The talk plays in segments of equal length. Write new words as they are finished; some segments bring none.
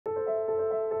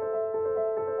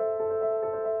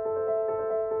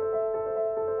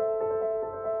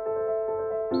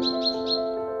Good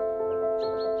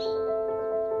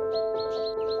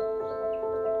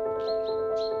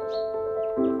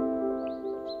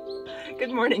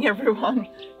morning everyone.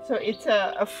 So it's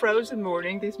a frozen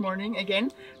morning this morning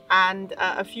again, and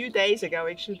a few days ago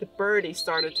actually the birdies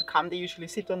started to come. They usually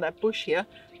sit on that bush here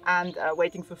and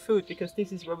waiting for food, because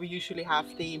this is where we usually have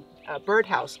the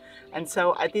birdhouse. And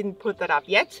so I didn't put that up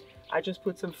yet. I just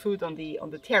put some food on the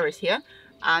terrace here,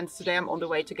 and today I'm on the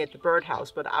way to get the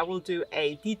birdhouse. But I will do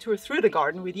a detour through the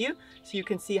garden with you so you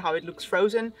can see how it looks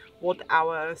frozen, what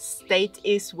our state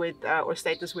is with or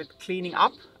status with cleaning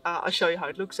up. I'll show you how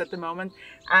it looks at the moment.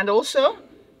 And also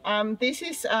this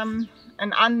is an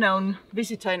unknown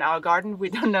visitor in our garden. We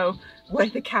don't know where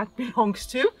the cat belongs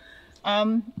to.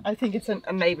 I think it's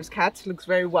a neighbor's cat. It looks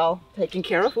very well taken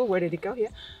care of. Oh, where did it go here?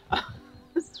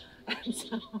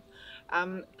 So,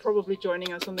 probably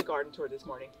joining us on the garden tour this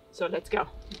morning. So let's go.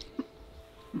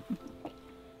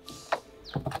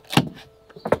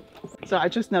 So I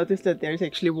just noticed that there's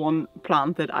actually one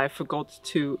plant that I forgot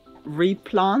to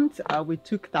replant. We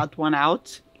took that one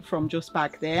out from just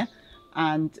back there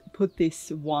and put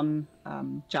this one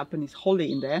Japanese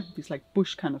holly in there, this like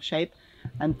bush kind of shape,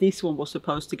 and this one was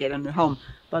supposed to get a new home,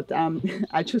 but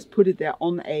I just put it there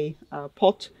on a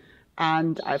pot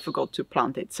and I forgot to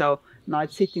plant it. So now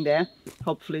it's sitting there.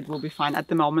 Hopefully it will be fine. At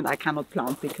the moment I cannot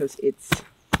plant because it's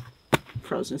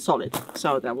frozen solid,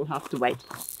 so that will have to wait.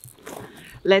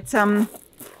 Let's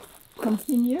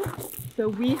continue. So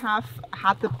we have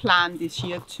had the plan this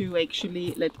year to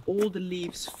actually let all the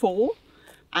leaves fall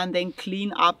and then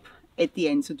clean up at the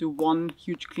end. So do one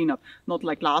huge cleanup, not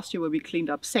like last year where we cleaned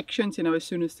up sections, you know, as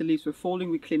soon as the leaves were falling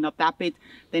we cleaned up that bit,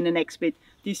 then the next bit.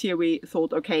 This year we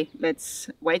thought, okay, let's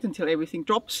wait until everything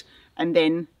drops and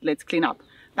then let's clean up.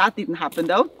 That didn't happen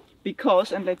though,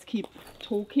 because, and let's keep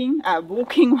talking,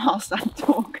 walking whilst I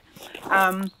talk,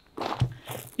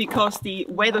 because the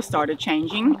weather started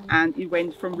changing and it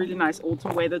went from really nice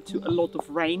autumn weather to a lot of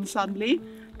rain suddenly.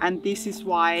 And this is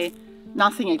why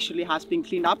nothing actually has been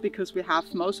cleaned up, because we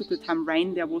have most of the time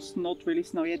rain. There was not really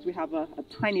snow yet. We have a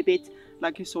tiny bit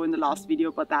like you saw in the last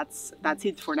video, but that's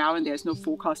it for now, and there's no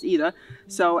forecast either.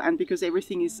 So, and because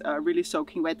everything is really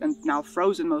soaking wet and now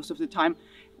frozen most of the time,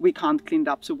 we can't clean it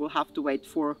up, so we'll have to wait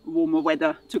for warmer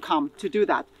weather to come to do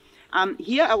that.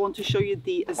 Here I want to show you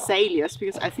the azaleas,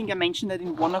 because I think I mentioned that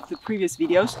in one of the previous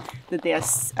videos that they are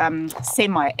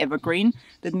semi-evergreen.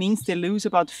 That means they lose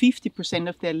about 50%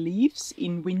 of their leaves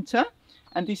in winter,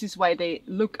 and this is why they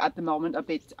look at the moment a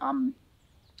bit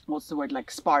what's the word, like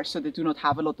sparse, so they do not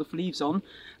have a lot of leaves on,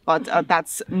 but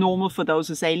that's normal for those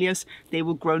azaleas. They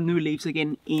will grow new leaves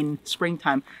again in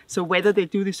springtime. So whether they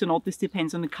do this or not, this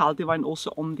depends on the cultivar and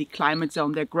also on the climate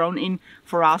zone they're grown in.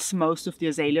 For us, most of the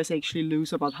azaleas actually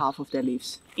lose about half of their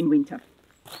leaves in winter.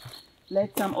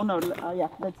 Let's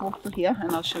let's walk through here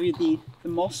and I'll show you the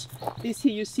moss. This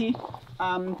here you see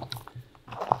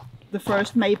the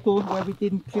first maple where we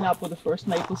didn't clean up, or the first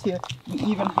maples here. We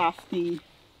even have the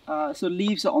so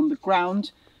leaves are on the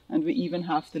ground, and we even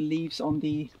have the leaves on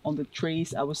the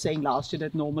trees. I was saying last year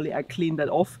that normally I clean that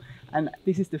off, and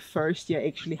this is the first year I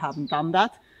actually haven't done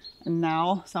that. And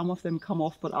now some of them come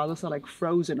off, but others are like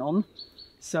frozen on.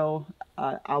 So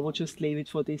I will just leave it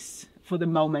for the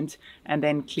moment and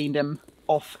then clean them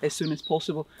off as soon as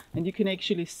possible. And you can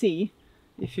actually see,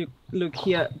 if you look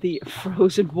here, the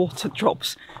frozen water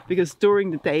drops, because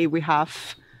during the day we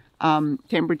have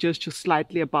temperatures just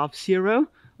slightly above 0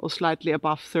 or slightly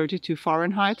above 32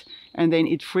 Fahrenheit, and then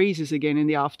it freezes again in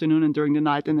the afternoon and during the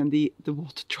night, and then the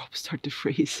water drops start to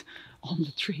freeze on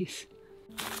the trees.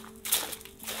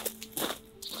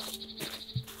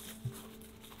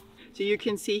 So you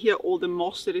can see here all the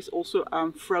moss that is also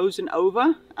frozen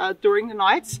over during the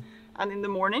nights and in the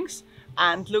mornings.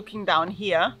 And looking down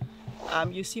here,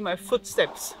 you see my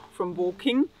footsteps from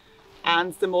walking,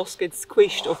 and the moss gets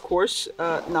squished, of course,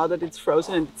 now that it's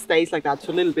frozen, and it stays like that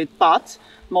for a little bit. But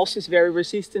moss is very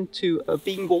resistant to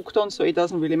being walked on, so it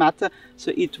doesn't really matter.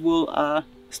 So it will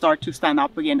start to stand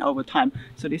up again over time.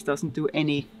 So this doesn't do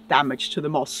any damage to the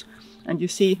moss. And you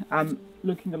see,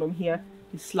 looking along here,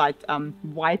 this slight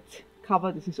white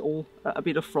cover. This is all a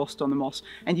bit of frost on the moss,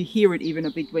 and you hear it even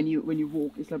a bit when you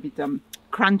walk. It's a bit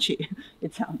crunchy.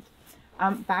 It sounds.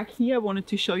 Back here, I wanted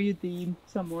to show you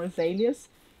some more azaleas.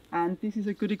 And this is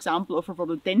a good example of a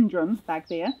rhododendron back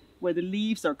there, where the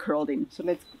leaves are curled in. So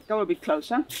let's go a bit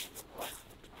closer.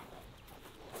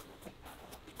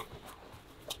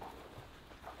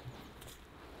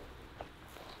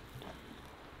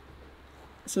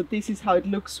 So this is how it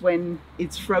looks when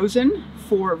it's frozen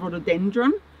for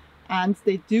rhododendron. And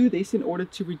they do this in order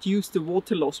to reduce the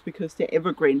water loss because they're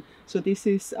evergreen. So this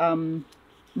is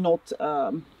not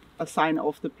a sign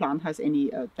of the plant has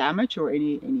any damage or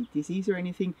any disease or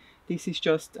anything. This is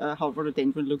just how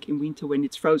rhododendron look in winter when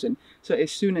it's frozen. So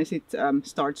as soon as it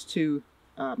starts to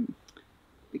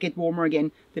get warmer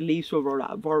again, the leaves will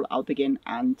roll out again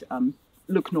and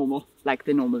look normal like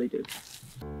they normally do.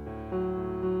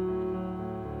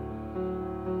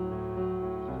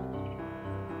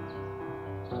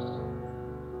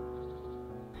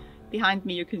 Behind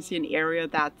me you can see an area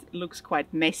that looks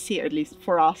quite messy, at least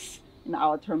for us. In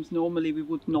our terms, normally we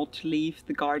would not leave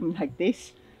the garden like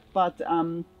this, but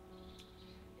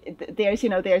there's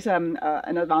an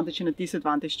advantage and a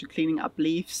disadvantage to cleaning up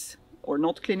leaves or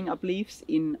not cleaning up leaves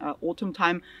in autumn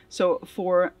time. So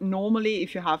for normally,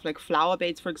 if you have like flower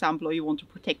beds, for example, or you want to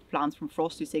protect plants from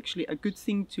frost, it's actually a good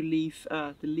thing to leave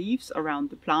the leaves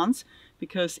around the plants,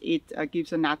 because it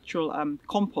gives a natural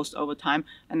compost over time,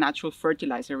 a natural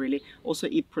fertilizer really. Also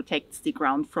it protects the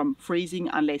ground from freezing,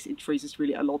 unless it freezes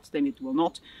really a lot, then it will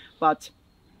not. But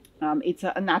it's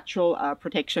a natural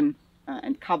protection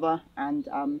and cover and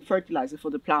fertilizer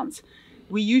for the plants.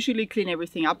 We usually clean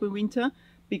everything up in winter,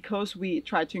 because we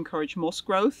try to encourage moss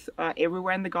growth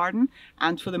everywhere in the garden,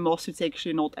 and for the moss it's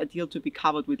actually not ideal to be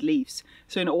covered with leaves.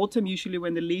 So in autumn, usually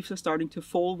when the leaves are starting to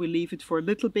fall, we leave it for a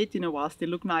little bit, whilst they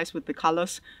look nice with the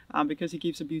colors, because it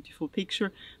gives a beautiful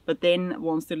picture. But then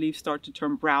once the leaves start to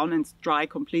turn brown and dry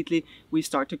completely, we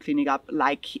start to clean it up,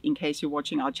 like in case you're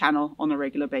watching our channel on a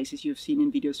regular basis, you've seen in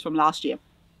videos from last year.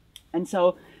 And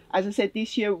so, as I said,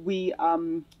 this year we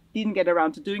didn't get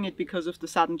around to doing it because of the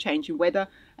sudden change in weather,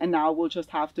 and now we'll just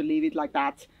have to leave it like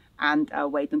that and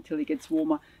wait until it gets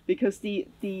warmer. Because the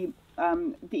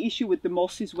issue with the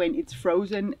moss is when it's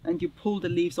frozen and you pull the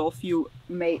leaves off, you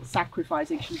may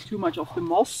sacrifice actually too much of the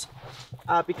moss,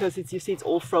 because you see it's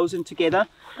all frozen together,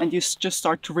 and you just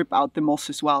start to rip out the moss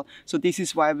as well. So this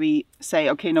is why we say,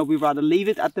 okay, no, we rather leave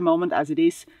it at the moment as it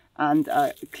is, and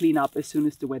clean up as soon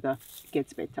as the weather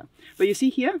gets better. But you see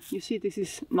here, this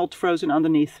is not frozen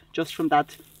underneath, just from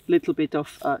that little bit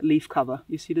of leaf cover.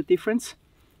 You see the difference?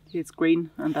 Here it's green,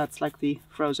 and that's like the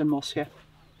frozen moss here.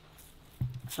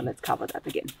 So let's cover that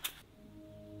again.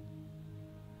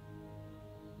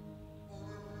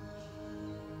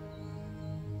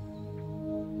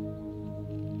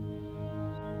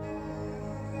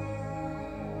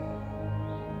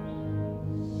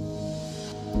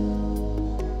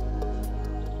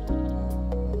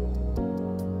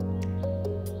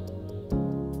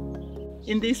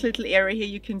 In this little area here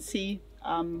you can see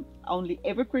only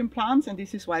evergreen plants, and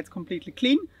this is why it's completely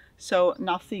clean, so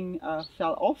nothing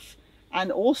fell off.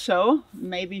 And also,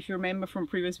 maybe if you remember from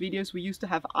previous videos, we used to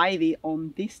have ivy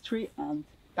on this tree and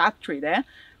that tree there,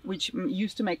 which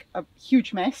used to make a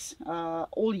huge mess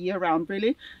all year round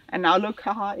really. And now look,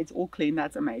 haha, it's all clean.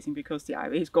 That's amazing, because the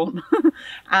ivy is gone.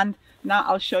 And now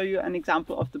I'll show you an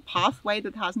example of the pathway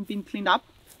that hasn't been cleaned up,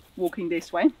 walking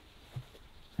this way.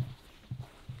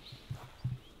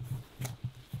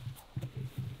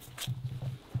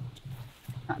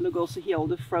 Look also here, all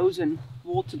the frozen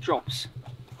water drops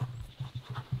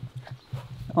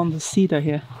on the cedar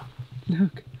here.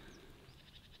 Look.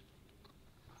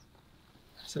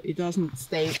 So it doesn't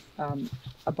stay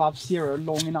above zero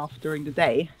long enough during the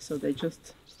day, so they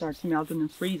just start to melt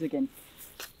and freeze again.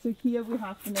 So here we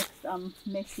have the next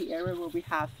messy area where we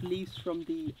have leaves from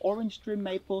the orange trim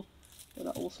maple that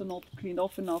are also not cleaned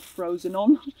off and now frozen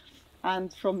on,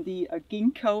 and from the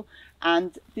ginkgo.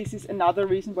 And this is another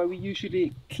reason why we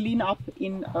usually clean up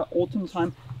in autumn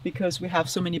time, because we have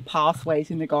so many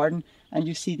pathways in the garden, and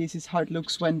you see this is how it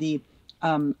looks when the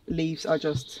leaves are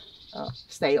just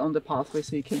stay on the pathway,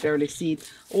 so you can barely see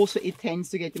it. Also it tends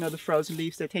to get, the frozen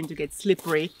leaves, they tend to get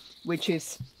slippery, which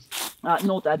is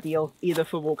not ideal either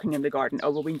for walking in the garden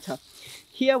over winter.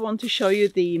 Here I want to show you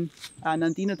the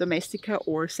Nandina domestica,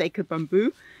 or sacred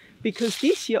bamboo, because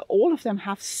this year all of them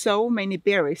have so many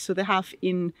berries. So they have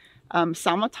in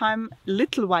summertime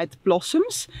little white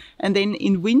blossoms, and then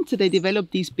in winter they develop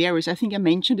these berries. I think I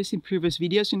mentioned this in previous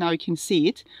videos, and now you can see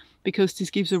it, because this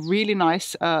gives a really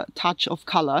nice touch of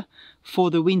color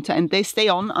for the winter, and they stay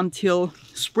on until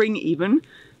spring even,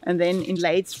 and then in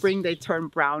late spring they turn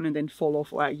brown and then fall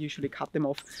off, or I usually cut them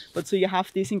off. But so you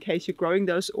have this in case you're growing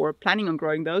those or planning on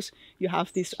growing those, you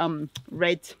have these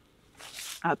red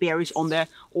berries on there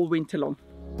all winter long.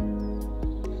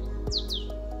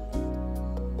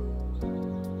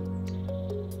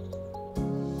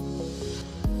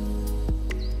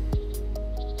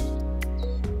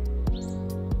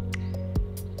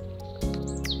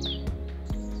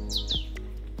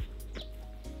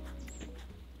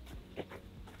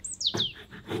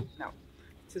 No,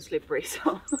 it's too slippery,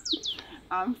 so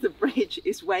the bridge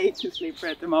is way too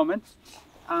slippery at the moment.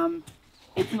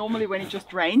 It's normally when it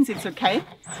just rains, it's okay.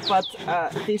 But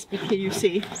this bit here, you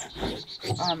see,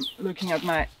 looking at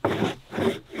my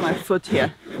foot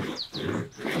here,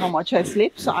 how much I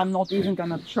slip. So I'm not even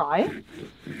gonna try.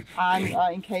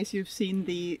 And in case you've seen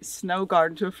the snow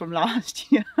garden tour from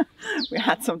last year, we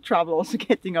had some trouble also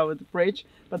getting over the bridge.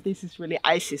 But this is really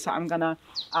icy, so I'm gonna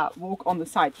walk on the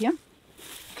side here,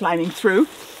 climbing through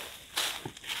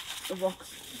the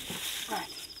rocks.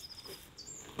 Right.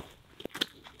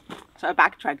 So I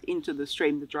backtracked into the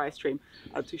stream, the dry stream,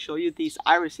 to show you these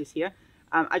irises here.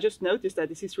 I just noticed that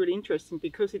this is really interesting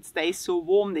because it stays so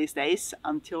warm these days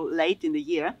until late in the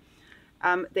year.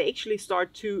 They actually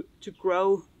start to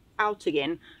grow out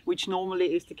again, which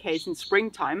normally is the case in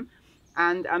springtime.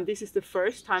 And this is the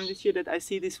first time this year that I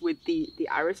see this with the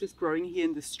irises growing here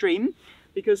in the stream,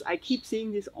 because I keep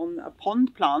seeing this on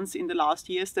pond plants in the last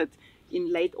years that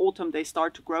in late autumn they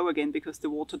start to grow again because the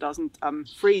water doesn't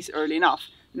freeze early enough.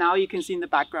 Now you can see in the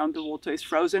background the water is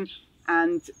frozen,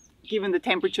 and given the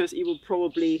temperatures it will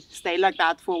probably stay like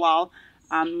that for a while.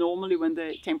 Normally when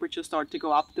the temperatures start to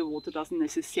go up, the water doesn't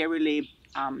necessarily,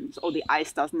 or the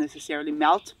ice doesn't necessarily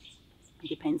melt. It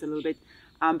depends a little bit,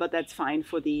 but that's fine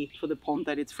for the pond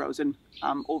that it's frozen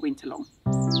all winter long.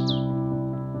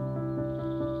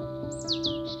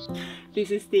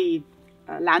 This is the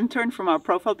lantern from our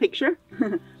profile picture,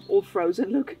 all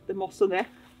frozen. Look, the moss on there,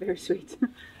 very sweet.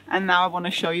 And now I want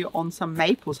to show you on some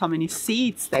maples how many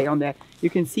seeds stay on there. You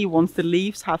can see once the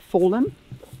leaves have fallen,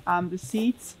 the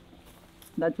seeds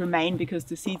that remain, because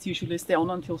the seeds usually stay on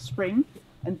until spring.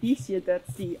 And this year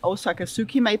that's the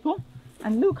Osaka-suki maple.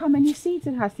 And look how many seeds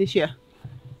it has this year.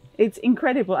 It's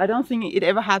incredible. I don't think it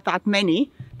ever had that many.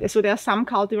 So there are some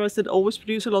cultivars that always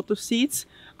produce a lot of seeds,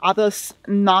 others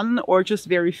none or just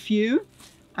very few.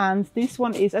 And this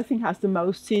one is, I think, has the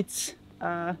most seeds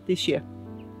this year.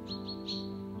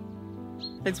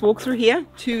 Let's walk through here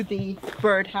to the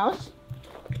birdhouse.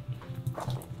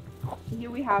 Here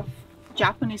we have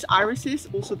Japanese irises.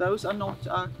 Also those are not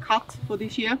cut for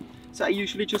this year. So I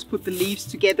usually just put the leaves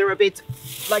together a bit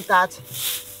like that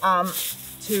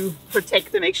to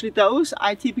protect them. Actually those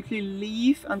I typically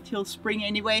leave until spring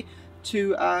anyway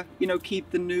to you know,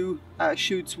 keep the new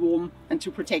shoots warm and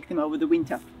to protect them over the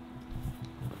winter.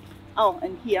 Oh,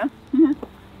 and here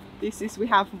we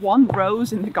have one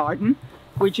rose in the garden,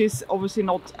 which is obviously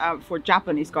not for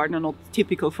Japanese garden, or not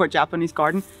typical for a Japanese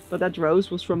garden, but that rose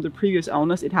was from the previous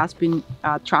owners. It has been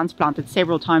transplanted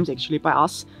several times actually by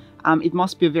us. It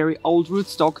must be a very old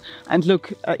rootstock, and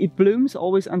look, it blooms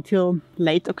always until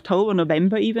late October,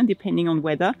 November even, depending on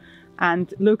weather.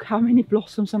 And look how many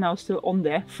blossoms are now still on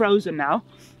there, frozen now,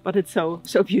 but it's so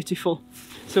beautiful.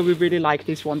 So we really like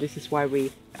this one. This is why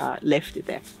we left it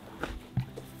there.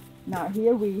 Now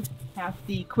here we have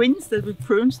the quince that we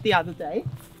pruned the other day,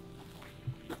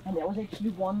 and there was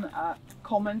actually one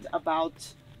comment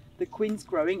about the quince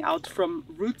growing out from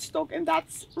rootstock, and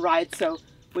that's right. So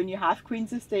when you have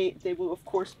quinces, they will of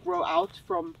course grow out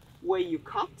from where you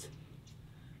cut,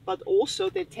 but also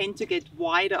they tend to get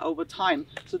wider over time.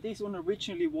 So this one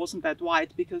originally wasn't that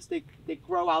wide because they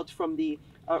grow out from the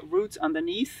roots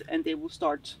underneath, and they will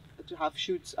start to have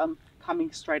shoots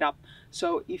coming straight up.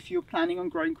 So if you're planning on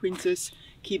growing quinces,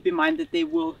 keep in mind that they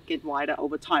will get wider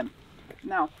over time.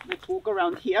 Now let's walk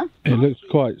around here. It looks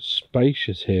quite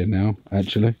spacious here now,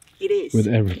 actually. It is. With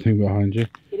everything behind you.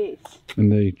 It is.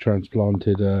 And the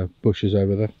transplanted bushes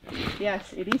over there.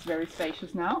 Yes, it is very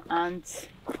spacious now, and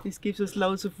this gives us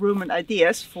loads of room and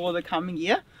ideas for the coming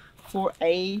year for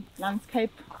a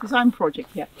landscape design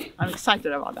project here. I'm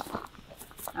excited about that.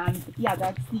 And yeah,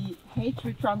 that's the hedge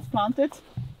we transplanted,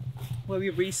 where we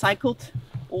recycled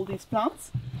all these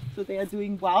plants. So they are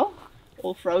doing well,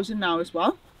 all frozen now as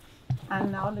well.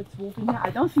 And now let's walk in here. I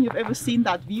don't think you've ever seen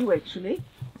that view actually.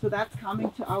 So that's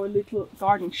coming to our little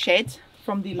garden shed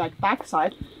from the back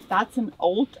side. That's an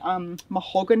old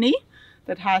mahogany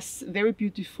that has very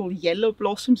beautiful yellow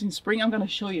blossoms in spring. I'm going to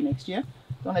show you next year.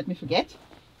 Don't let me forget.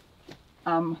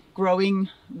 Growing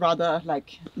rather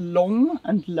long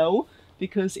and low,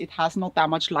 because it has not that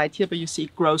much light here, but you see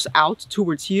it grows out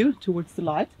towards you, towards the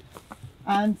light.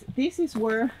 And this is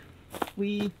where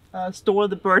we store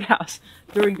the birdhouse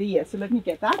during the year. So let me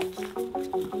get that.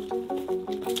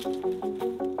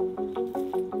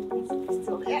 It's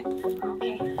still there.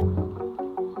 Okay.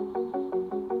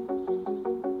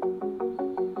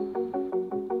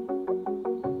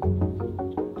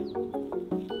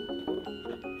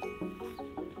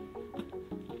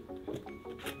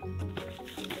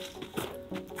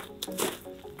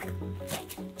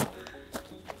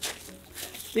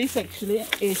 This actually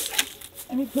is,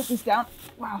 let me put this down,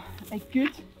 wow, a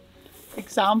good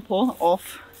example of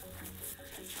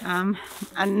And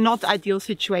not ideal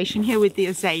situation here with the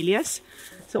azaleas.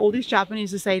 So all these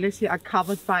Japanese azaleas here are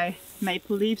covered by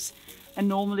maple leaves, and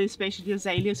normally, especially the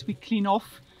azaleas, we clean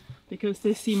off because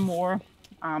they seem more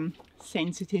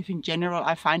sensitive in general,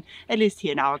 I find, at least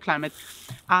here in our climate.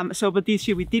 But this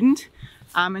year we didn't,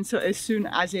 and so as soon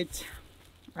as it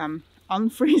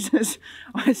unfreezes,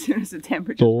 or as soon as the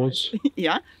temperature thaws,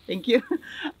 yeah, thank you,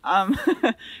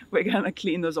 we're gonna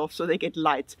clean those off so they get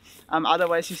light.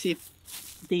 Otherwise, you see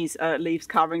these leaves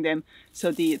covering them,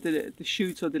 so the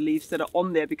shoots or the leaves that are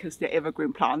on there, because they're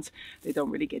evergreen plants, they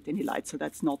don't really get any light, so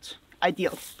that's not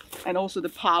ideal. And also the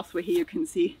pathway here, you can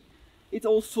see it's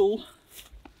all full,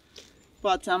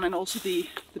 but and also the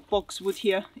boxwood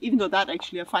here, even though that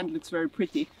actually I find looks very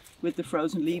pretty with the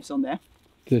frozen leaves on there.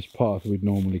 this path we'd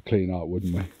normally clean up,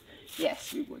 wouldn't we?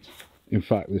 Yes, we would. In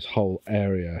fact, this whole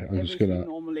area, I'm just gonna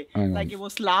normally, like it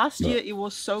was last year, it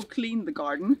was so clean, the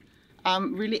garden.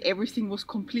 Really everything was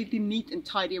completely neat and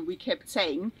tidy. We kept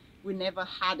saying we never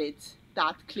had it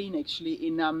that clean actually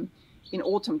in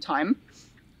autumn time,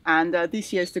 and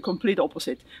this year is the complete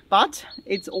opposite. But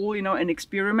it's all, you know, an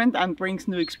experiment and brings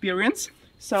new experience,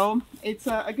 so it's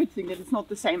a good thing that it's not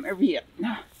the same every year.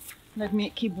 Let me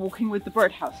keep walking with the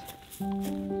birdhouse.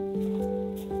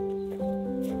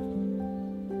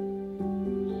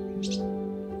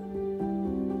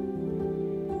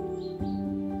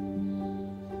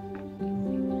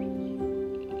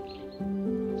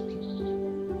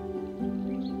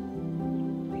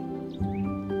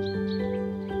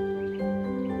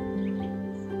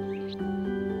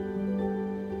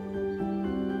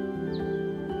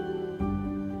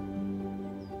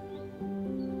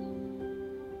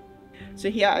 So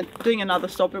here, doing another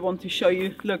stop, I want to show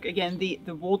you, look again, the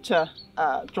water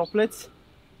droplets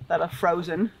that are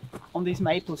frozen on these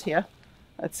maples here.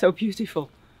 That's so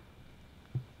beautiful.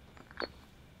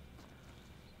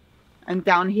 And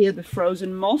down here, the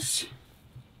frozen moss.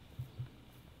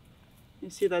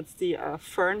 You see, that's the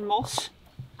fern moss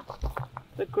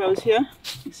that grows here.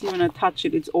 You see, when I touch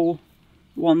it, it's all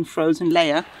one frozen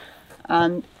layer.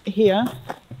 And here,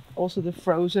 also the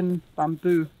frozen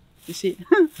bamboo. You see?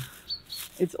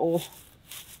 It's all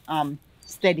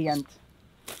steady and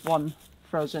one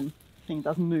frozen thing,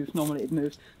 doesn't move. Normally it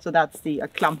moves. So that's the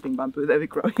clumping bamboo that we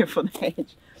grow here for the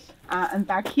hedge. And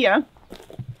back here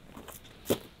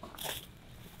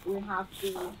we have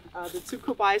the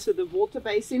tsukubai, so the water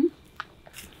basin.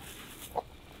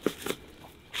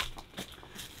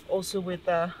 Also with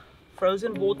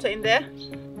frozen water in there.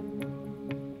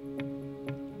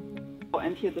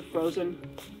 And here the frozen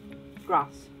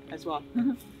grass as well.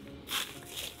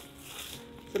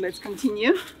 So let's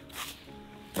continue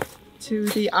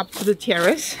up to the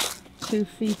terrace to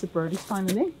feed the birdies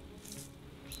finally.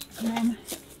 And then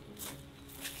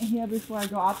here, before I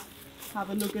go up, have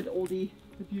a look at all the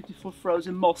beautiful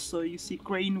frozen moss. So you see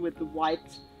green with the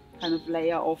white kind of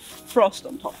layer of frost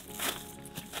on top.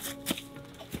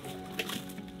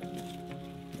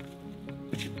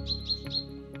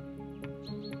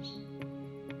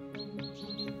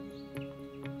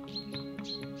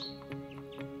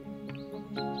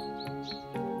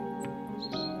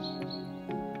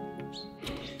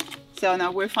 So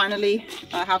now we're finally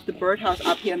have the birdhouse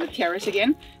up here on the terrace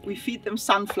again. We feed them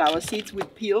sunflower seeds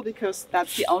with peel because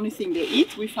that's the only thing they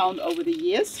eat, we found over the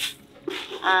years.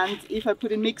 And if I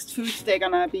put in mixed foods, they're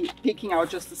gonna be picking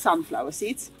out just the sunflower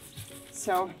seeds.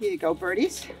 So here you go,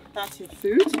 birdies, that's your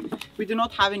food. We do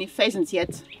not have any pheasants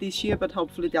yet this year, but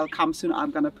hopefully they'll come soon.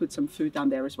 I'm gonna put some food down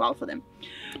there as well for them.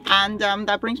 And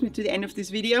that brings me to the end of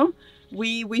this video.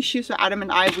 We wish you, so Adam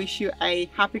and I wish you a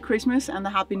happy Christmas and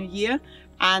a happy new year.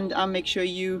 And make sure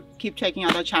you keep checking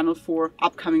out our channel for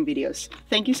upcoming videos.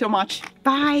 Thank you so much.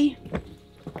 Bye.